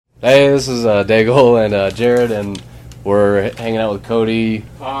Hey, this is Daigle and Jared, and we're hanging out with Cody.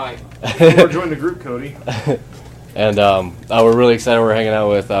 Hi. We're joining the group, Cody. And we're really excited. We're hanging out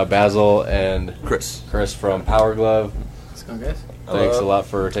with Basil and Chris from Power Glove. What's going on, guys? Thanks a lot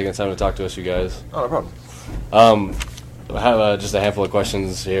for taking the time to talk to us, you guys. Oh, no problem. I have just a handful of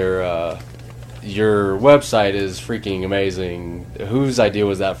questions here. Your website is freaking amazing. Whose idea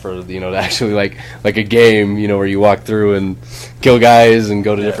was that for to actually like a game, where you walk through and kill guys and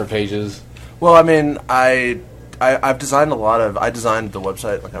go to different pages? Well, I mean, I've designed I designed the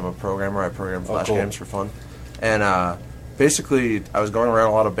website. Like, I'm a programmer. I program Flash games for fun. And basically, I was going around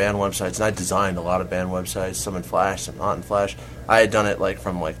a lot of band websites, and I designed a lot of band websites, some in Flash, some not in Flash. I had done it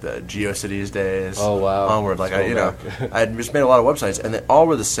from the GeoCities days onward. Like, I had just made a lot of websites, and they all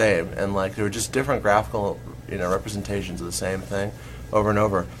were the same, and they were just different graphical representations of the same thing over and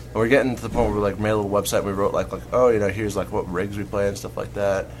over. And we're getting to the point where we made a little website, and we wrote here's what rigs we play and stuff like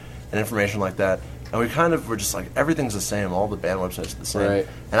that, and information like that. And we kind of were just everything's the same. All the band websites are the same. Right.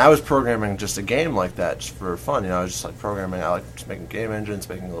 And I was programming just a game like that just for fun. I was just programming. I like just making game engines,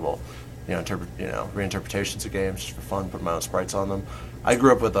 making little, reinterpretations of games just for fun, putting my own sprites on them. I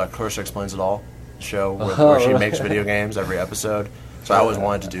grew up with Clarissa Explains It All, the show where she makes video games every episode. So I always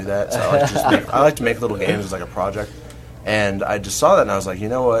wanted to do that. So I like to make little games as a project. And I just saw that, and I was like, you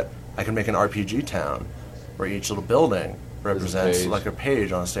know what? I can make an RPG town where each little building represents a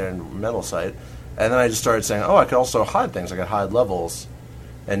page on a standard metal site. And then I just started saying, I could also hide things. I could hide levels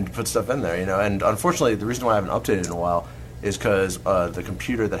and put stuff in there, And unfortunately, the reason why I haven't updated in a while is because the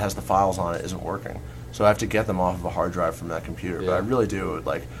computer that has the files on it isn't working. So I have to get them off of a hard drive from that computer. Yeah. But I really do,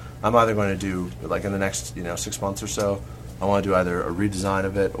 I'm either going to do, in the next, 6 months or so, I want to do either a redesign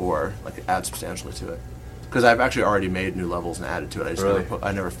of it or, add substantially to it. Because I've actually already made new levels and added to it.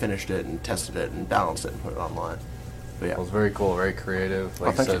 I never finished it and tested it and balanced it and put it online. Yeah. Well, it's very cool, very creative.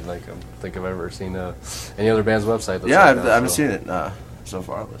 Like I said, I don't think I've ever seen any other band's website. Yeah, I haven't seen it so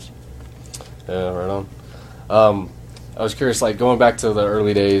far. Yeah, right on. I was curious, going back to the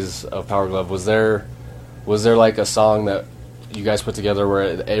early days of Power Glove, was there a song that you guys put together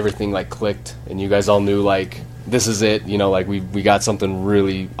where everything clicked and you guys all knew this is it? We got something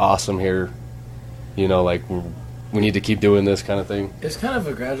really awesome here. We need to keep doing this kind of thing. It's kind of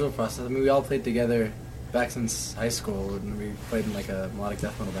a gradual process. I mean, we all played together back since high school, when we played in a melodic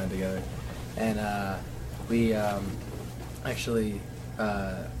death metal band together, and we actually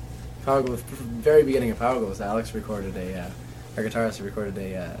Power Glove, the very beginning of Power Glove, Alex recorded our guitarist recorded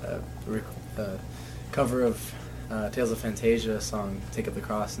a cover of Tales of Fantasia song, "Take Up the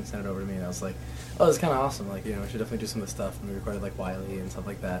Cross," and sent it over to me, and I was like, oh, this is kind of awesome. We should definitely do some of this stuff. And we recorded Wiley and stuff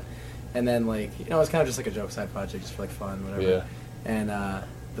like that, and then it's kind of just a joke side project, just for fun, whatever. Yeah. And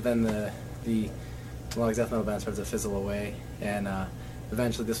but then the melodic death metal band started to fizzle away, and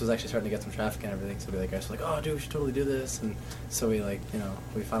eventually this was actually starting to get some traffic and everything, so we guys were oh dude, we should totally do this, and so we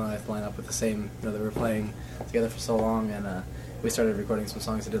we finally had to line up with the same, that we were playing together for so long, and we started recording some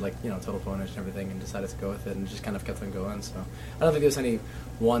songs that did Total Ponage and everything, and decided to go with it, and just kind of kept on going. So I don't think there's any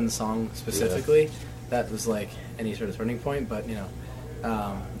one song specifically that was any sort of turning point, but we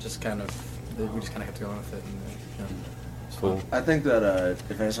just kind of kept going with it, and it's cool. I think that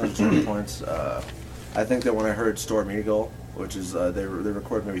if any sort of turning points, I think that when I heard Storm Eagle, which is they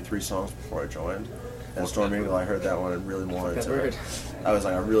recorded maybe 3 songs before I joined, and Storm Eagle, I heard that one and really wanted to. I was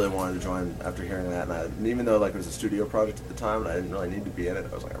I really wanted to join after hearing that, and even though it was a studio project at the time, and I didn't really need to be in it,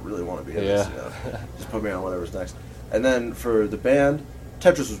 I was I really want to be in this. Just put me on whatever's next. And then for the band,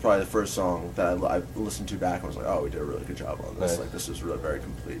 Tetris was probably the first song that I listened to back and was oh, we did a really good job on this. Right. This was really very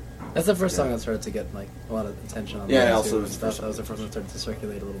complete. That's the first song that started to get a lot of attention on. Yeah, also and stuff. That was the first one that started to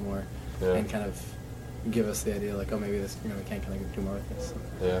circulate a little more, and kind of give us the idea oh, maybe this we can kind of do more with this. So.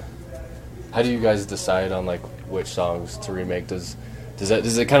 Yeah. How do you guys decide on which songs to remake? Does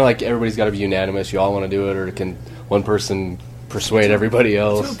it kind of everybody's got to be unanimous? You all want to do it, or can one person persuade everybody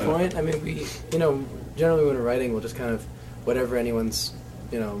else? To a point. I mean, we generally when we're writing, we'll just kind of whatever anyone's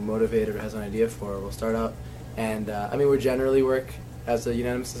motivated or has an idea for, we'll start out, and we generally work as a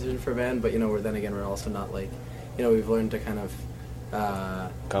unanimous decision for a band, but we're also not we've learned to kind of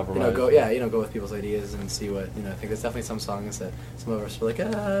compromise. Go with people's ideas and see what I think. There's definitely some songs that some of us were I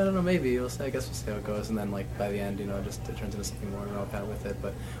don't know, maybe I guess we'll see how it goes, and then by the end, just it turns into something more, and we're all kind of with it.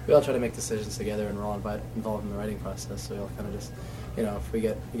 But we all try to make decisions together, and we're all involved in the writing process. So we all kind of just if we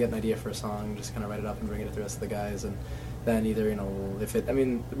get an idea for a song, just kind of write it up and bring it to the rest of the guys, and then either if it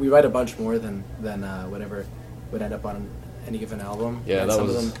we write a bunch more than whatever would end up on any given album. Yeah, some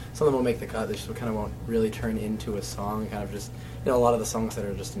of them will make the cut. They just kind of won't really turn into a song. Kind of just a lot of the songs that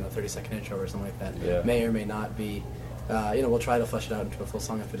are just 30-second intro or something like that may or may not be we'll try to flesh it out into a full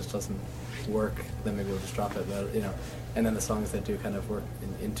song. If it just doesn't work, then maybe we'll just drop it. But and then the songs that do kind of work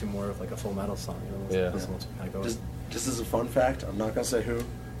into more of like a full metal song. Those ones we kind of go with. Just as a fun fact, I'm not gonna say who,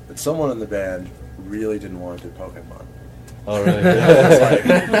 but someone in the band really didn't want to do Pokemon. Oh, really? It's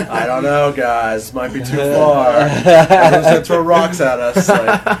like, I don't know, guys. Might be too far. Everyone's gonna throw rocks at us.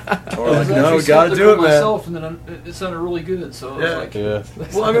 Like, we're like, no, we gotta do it, man. Myself, and then it sounded really good. So Yeah. I was like, Yeah.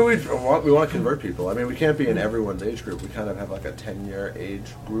 Well, I mean, we want to convert people. I mean, we can't be in everyone's age group. We kind of have like a 10-year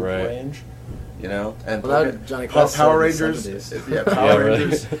age group Right. range, And Well, that Johnny Quest Power started in the Rangers, 70s. yeah, Power really.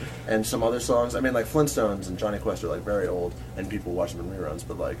 Rangers, and some other songs. I mean, like Flintstones and Johnny Quest are like very old, and people watch them in reruns.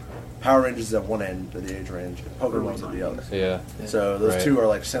 But like Power Rangers is at one end of the age range, and Pokemon's at the other. Yeah. So those Right. two are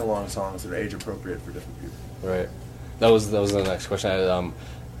like sing-along songs that are age appropriate for different people. Right. That was the next question. I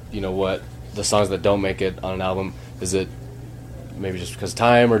had, what the songs that don't make it on an album, is it maybe just because of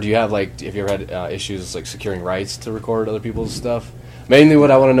time, or do you have have you ever had issues like securing rights to record other people's stuff? Mainly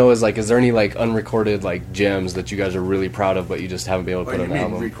what I want to know is is there any unrecorded gems that you guys are really proud of but you just haven't been able to Or put you on an mean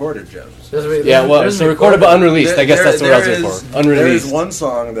album? recorded gems? Yeah, well, so recorded but unreleased. I guess that's what I was looking for. There Unreleased. is one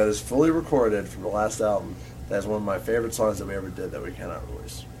song that is fully recorded from the last album. That is one of my favorite songs that we ever did that we cannot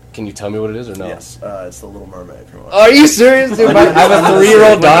release. Can you tell me what it is or no? Yes, it's The Little Mermaid. From Are you serious, dude? I have a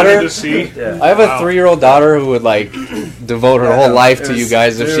 3-year-old daughter. To see. Yeah. I have a 3-year-old daughter who would devote her whole life to you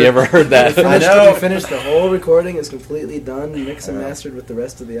guys if she ever heard that. I know. We finished the whole recording. It's completely done, mixed and mastered with the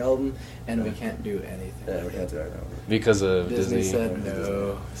rest of the album, and we can't do anything. Yeah, we can't do it now. Because of Disney Disney. said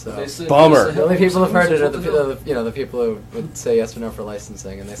no. So they said, Bummer. the only people who've heard it are What the hell? the people who would say yes or no for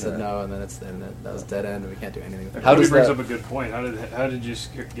licensing, and they said Yeah. no, and then that was dead end. We can't do anything with it. How Cody does brings that- up a good point. How did you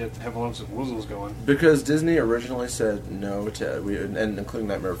get Heffalumps and Woozles going? Because Disney originally said no to and including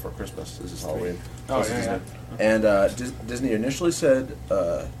Nightmare Before Christmas. This is Halloween. Oh, This is yeah, Disney. And Disney initially said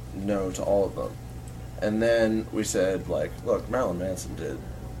no to all of them, and then we said look, Marilyn Manson did.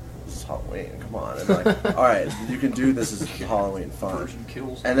 This is Halloween. Come on, and all right, you can do this as Halloween fun. Virgin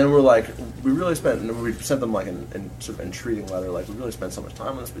kills. And then we really spent, and we sent them an sort of entreating letter, we really spent so much time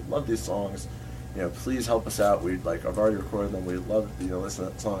on this. We love these songs. Please help us out. I've already recorded them. We love listen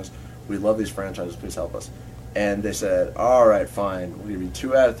to the songs. We love these franchises. Please help us. And they said, all right, fine. We'll give you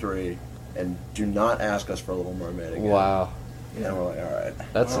 2 out of 3, and do not ask us for Little Mermaid again. Wow. And we're like, all right.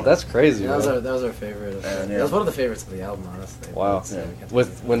 That's crazy, Yeah, man. that was our favorite. And, It was one of the favorites of the album, honestly. Wow. But, we can't do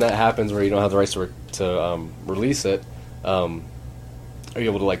When that happens where you don't have the rights to release it, are you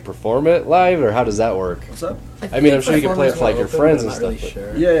able to perform it live, or how does that work? What's up? I mean, I'm sure you can play it for Performers your are open, friends but and I'm not stuff.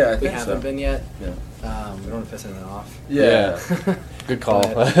 Really but- sure. Yeah, I We think haven't so. been yet. Yeah. We don't want to piss anyone off. Yeah. Good call.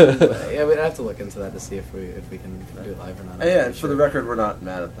 But, yeah, we'd have to look into that to see if we can do it live or not. And yeah, and for the record, we're not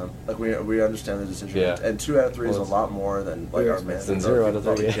mad at them. We understand the decision. Yeah. And 2 out of 3 is a Well, lot more than Bigger our expense band. than 0 out of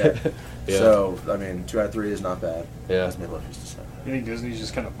 3, probably yeah. get. Yeah. So, I mean, 2 out of 3 is not bad. Yeah. As Midlife used to say. You think Disney's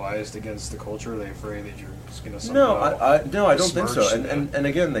just kind of biased against the culture? Are they afraid that you're just going to No, I don't think so. besmirch And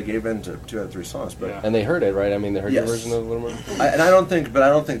again, they gave in to 2 out of 3 songs, but Yeah. And they heard it, right? I mean, they heard your Yes. version of Little Mermaid. I don't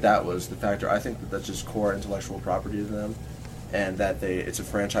think that was the factor. I think that's just core intellectual property to them, and that it's a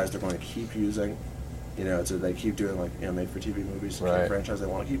franchise they're going to keep using. They keep doing made for TV movies. It's Right. a franchise they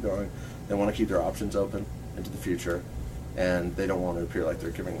want to keep going. They want to keep their options open into the future, and they don't want to appear like they're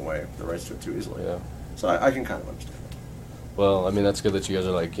giving away the rights to it too easily. Yeah. So I can kind of understand that. Well, I mean, that's good that you guys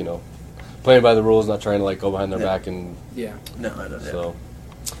are playing by the rules, not trying to go behind their Yeah. back and Yeah. No, I don't. so.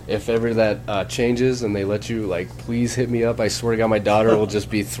 If ever that changes and they let you, please hit me up. I swear to God, my daughter will just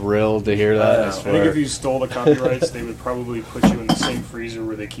be thrilled to hear that. I I know. I swear. think if you stole the copyrights, they would probably put you in the same freezer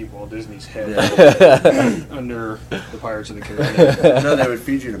where they keep Walt Disney's head under the Pirates of the Caribbean. No, they would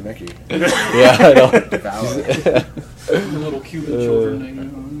feed you to Mickey. Yeah, I know. Devour it. The little Cuban children hanging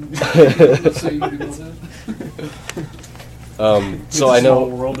on. Let's say you could go that. So I know.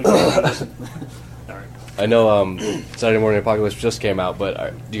 World of All right. I know Saturday Morning Apocalypse just came out,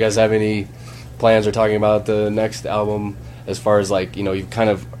 but do you guys have any plans or talking about the next album as far as you've kind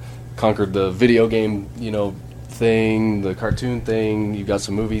of conquered the video game, thing, the cartoon thing, you've got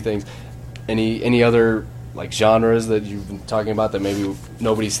some movie things. Any other genres that you've been talking about that maybe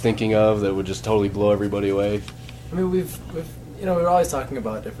nobody's thinking of that would just totally blow everybody away? I mean, we've we're always talking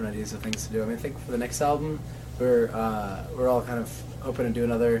about different ideas of things to do. I mean, I think for the next album, we're all kind of hoping to do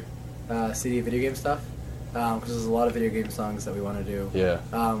another CD video game stuff because there's a lot of video game songs that we want to do. Yeah.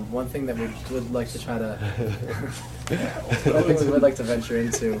 One thing that we would like to try to One thing we would like to venture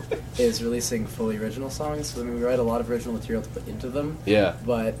into is releasing fully original songs. So, I mean, we write a lot of original material to put into them. Yeah.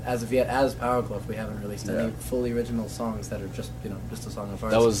 But as of yet, as Power Glove, we haven't released Yeah. any fully original songs that are just just a song of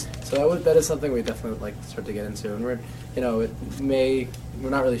ours. That was- so that is something we definitely would like to start to get into, and we're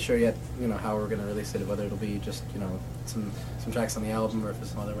not really sure yet how we're going to release it, whether it'll be just some tracks on the album or if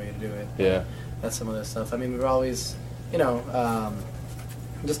there's some other way to do it. Yeah. That's some other stuff. I mean, we're always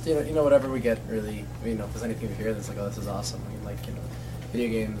just whatever we get really. If there's anything we hear that's like, oh, this is awesome. I mean, like video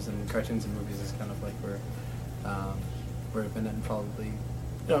games and cartoons and movies is kind of like where we've been at probably.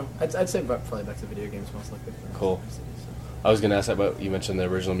 I'd say probably back to video games most likely. Cool. I was going to ask that, but you mentioned the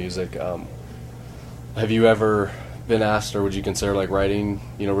original music. Have you ever been asked, or would you consider like writing,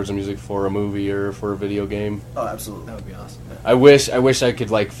 original music for a movie or for a video game? Oh, absolutely. That would be awesome. I wish I could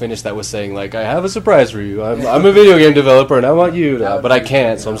like finish that with saying like, I have a surprise for you. I'm a video game developer and I want you to, but I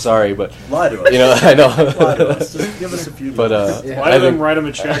can't, so I'm sorry. But Lie to us. I know. Lie to us. Just give us a few. But Why do them write them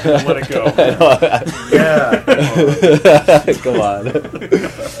a check and let it go? Yeah. Come on.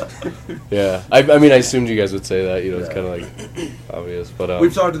 Yeah. I mean, I assumed you guys would say that. It's kind of like obvious. But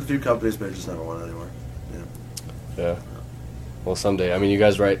We've talked to a few companies, but it just never went anywhere. yeah. Well, someday. I mean, you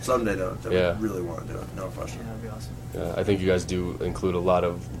guys write. Someday, no. Yeah. Really want to do it. No question. Yeah, that'd be awesome. Yeah, I think you guys do include a lot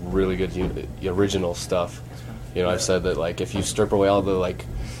of really good original stuff. I've said that like if you strip away all the like,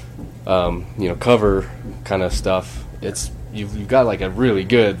 cover kind of stuff, you've got like a really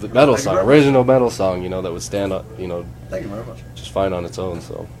good metal song, original metal song, that would stand up, Thank you very much. just fine on its own.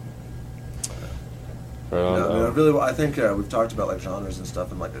 So. Right on. No, I think we've talked about like genres and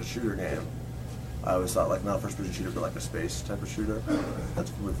stuff in like a shooter game. I always thought like not a first-person shooter, but like a space type of shooter.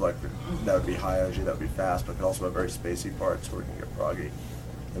 That's with like that would be high energy, that would be fast, but could also have very spacey parts where it can get proggy.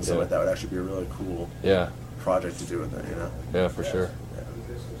 And so Yeah. like, that would actually be a really cool Yeah. project to do with it. Yeah, for sure.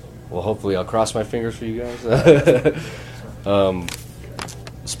 Well, hopefully I'll cross my fingers for you guys.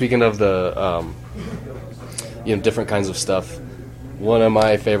 Speaking of the, different kinds of stuff, one of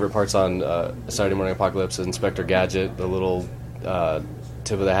my favorite parts on Saturday Morning Apocalypse is Inspector Gadget, the little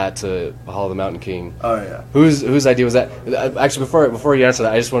tip of the hat to Hall of the Mountain King. Oh yeah. Whose idea was that? Actually, before you answer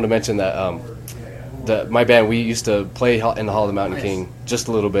that, I just wanted to mention that my band, we used to play in the Hall of the Mountain King just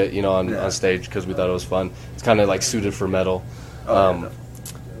a little bit, on stage because we thought it was fun. It's kind of like suited for metal.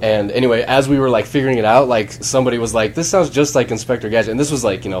 And anyway, as we were like figuring it out, like somebody was like, "This sounds just like Inspector Gadget," and this was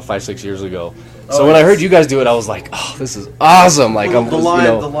like 5-6 years ago. So when I heard you guys do it, I was like, "Oh, this is awesome!" Like the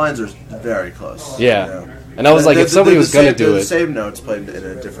lines are very close. Yeah. And I was like, if somebody was going to do it... the same notes played in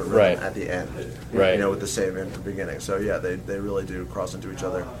a different rhythm at the end. Right. With the same in the beginning. So, yeah, they really do cross into each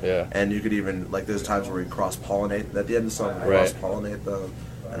other. Yeah. And you could even, like, there's times where we cross-pollinate. At the end of the song, we cross-pollinate them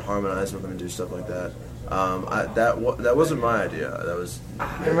and harmonize with them and do stuff like that. That wasn't my idea. That was...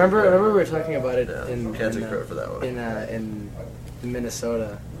 I remember we were talking about it can't take credit for that one. In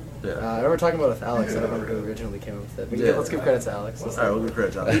Minnesota. Yeah. I remember talking about it with Alex. I don't remember who originally came up with it. Let's give credit to Alex. All right, we'll give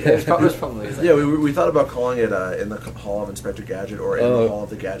credit to Alex. There's probably yeah, we thought about calling it in the Hall of Inspector Gadget or in the Hall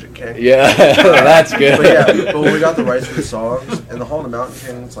of the Gadget King. Yeah, that's good. But when we got the rights for the songs, in the Hall of the Mountain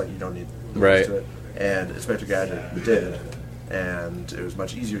King, it's like you don't need the rights to it. And Inspector Gadget did, and it was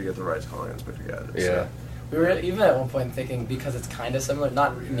much easier to get the rights calling it Inspector Gadget. Yeah. So. We were even at one point thinking, because it's kind of similar,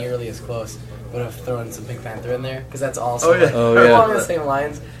 not nearly as close, would have thrown some Pink Panther in there, because that's also along the same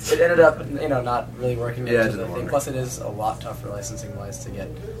lines. It ended up, not really working. Yeah, I think. Plus, it is a lot tougher licensing-wise to get,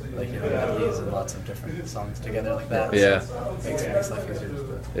 medleys and lots of different songs together like that. Yeah. So it makes life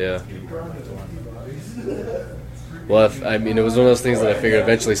easier. Yeah. Well, it was one of those things that I figured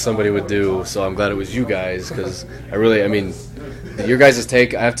eventually somebody would do, so I'm glad it was you guys, because your guys'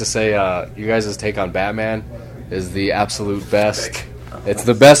 take, I have to say, your guys' take on Batman is the absolute best. It's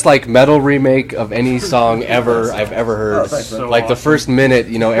the best, metal remake of any song I've ever heard. Oh, thanks, man. The first minute,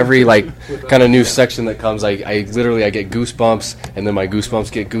 every, kind of new section that comes, I get goosebumps, and then my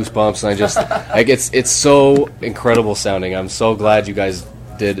goosebumps get goosebumps, and I just, it's so incredible sounding. I'm so glad you guys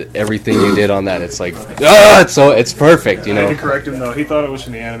did everything you did on that. It's it's perfect, I had to correct him though. He thought it was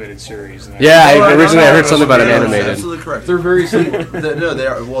from the animated series. Originally I heard something about an animated. Absolutely correct. They're very similar. They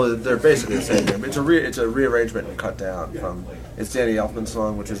are. Well, they're basically the same thing. It's a rearrangement and cut down from. It's Danny Elfman's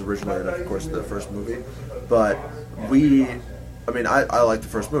song, which is originally, of course, the first movie. But I like the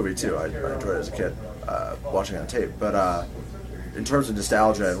first movie too. I enjoyed it as a kid, watching it on tape. But in terms of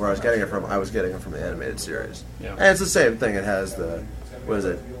nostalgia and where I was getting it from the animated series. Yeah. And it's the same thing. It has the. What is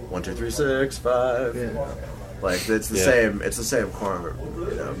it? 1, 2, 3, 6, 5. Yeah. It's the same. It's the same core,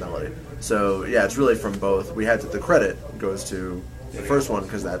 melody. So yeah, it's really from both. We had the credit goes to the first one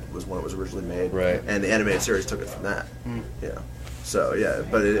because that was when it was originally made, right? And the animated series took it from that. Yeah. So yeah,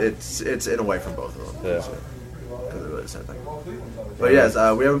 but it's in a way from both of them. Yeah. Because it the same thing. But yes,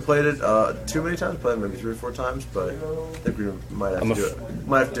 we haven't played it too many times. Played it maybe 3 or 4 times, but I think we might have to do it.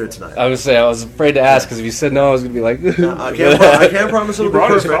 Might have to do it tonight. I was say I was afraid to ask because if you said no, I was gonna be like, I can't promise it'll be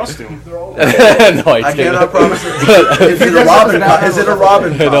Brought his perfect. costume. no, I I didn't. cannot promise it. Is it a Robin? Is it a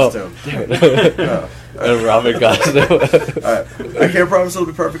Robin costume? No. A Robin costume. All right. I can't promise it'll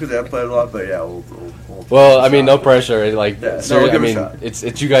be perfect because I haven't played it a lot, but yeah, we'll Well, I mean, no pressure. Like, Yeah, no, seriously, we'll give I it a mean, shot.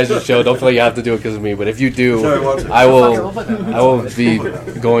 it's you guys' show. Don't feel like you have to do it because of me. But if you do, Sure, you want to. I will be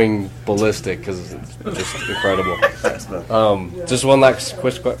going ballistic because it's just incredible. Thanks, man. Just one last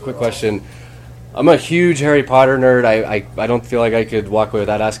quick question. I'm a huge Harry Potter nerd. I don't feel like I could walk away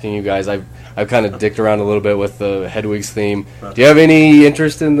without asking you guys. I've kind of dicked around a little bit with the Hedwig's theme. Do you have any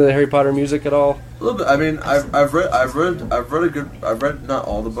interest in the Harry Potter music at all? A little bit. I mean, I've read not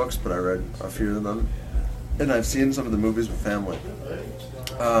all the books, but I read a few of them, and I've seen some of the movies with family.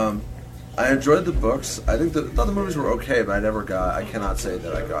 I enjoyed the books. I thought the movies were okay, but I cannot say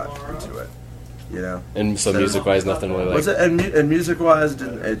that I got into it. You know. And so music-wise, nothing really like. What's it? And music-wise,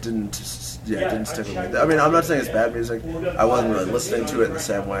 it didn't stick with me. I mean, I'm not saying it's bad music. I wasn't really listening to it in the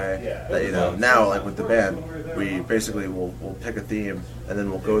same way that now, like with the band, we basically will pick a theme and then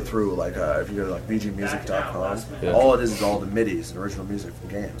we'll go through like if you go to like VGmusic.com, all it is all the MIDIs and original music from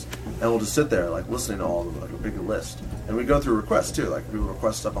games, and we'll just sit there like listening to all of them, like a big list, and we go through requests too. Like we would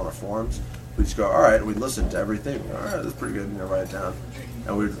request stuff on our forums. We just go, all right, and we listen to everything. All right, that's pretty good, and write it down.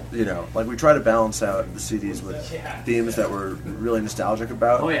 And we, like we try to balance out the CDs with themes that we're really nostalgic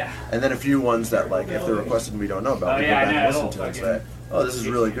about. Oh, yeah. And then a few ones that, like, if they're requested and we don't know about, we go back and listen to it and say, oh, this is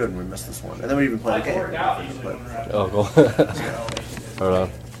really good, and we missed this one. And then we even play a game. Oh, cool. Hold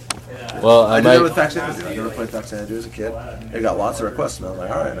on. Well, I did it with Fax Andrew. I never played Fax Andrew as a kid. It got lots of requests, and I was like,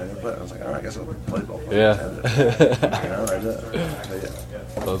 all right, I never played it. I was like, all right, I guess I'll play ball. Yeah. I did.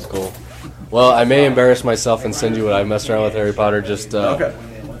 That's cool. Well, I may embarrass myself and send you what I messed around with Harry Potter just Okay.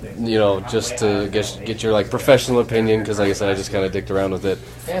 just to get your like professional opinion because like I said I just kind of dicked around with it.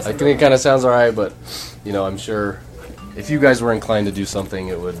 I think it kind of sounds alright, but I'm sure if you guys were inclined to do something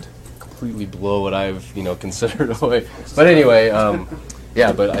it would completely blow what I've considered away. But anyway,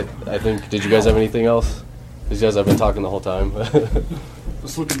 yeah, but I think, did you guys have anything else? These guys have been talking the whole time.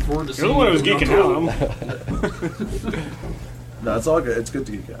 Just looking forward to You're seeing the one who was you geeking out. No, it's all good. It's good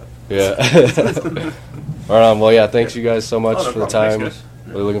to geek out. Yeah. Right on. Well, yeah, thanks you guys so much Oh, no for the problem. time. Thanks,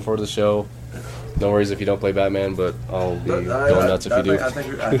 Really looking forward to the show. No worries if you don't play Batman, but I'll be going nuts if you do. I think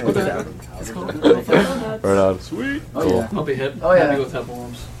it's happened. Right on. Sweet. Cool. I'll be hip. Oh, yeah. Happy with hep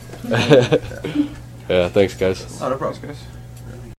arms. Yeah, thanks guys. Oh, no problem. Guys.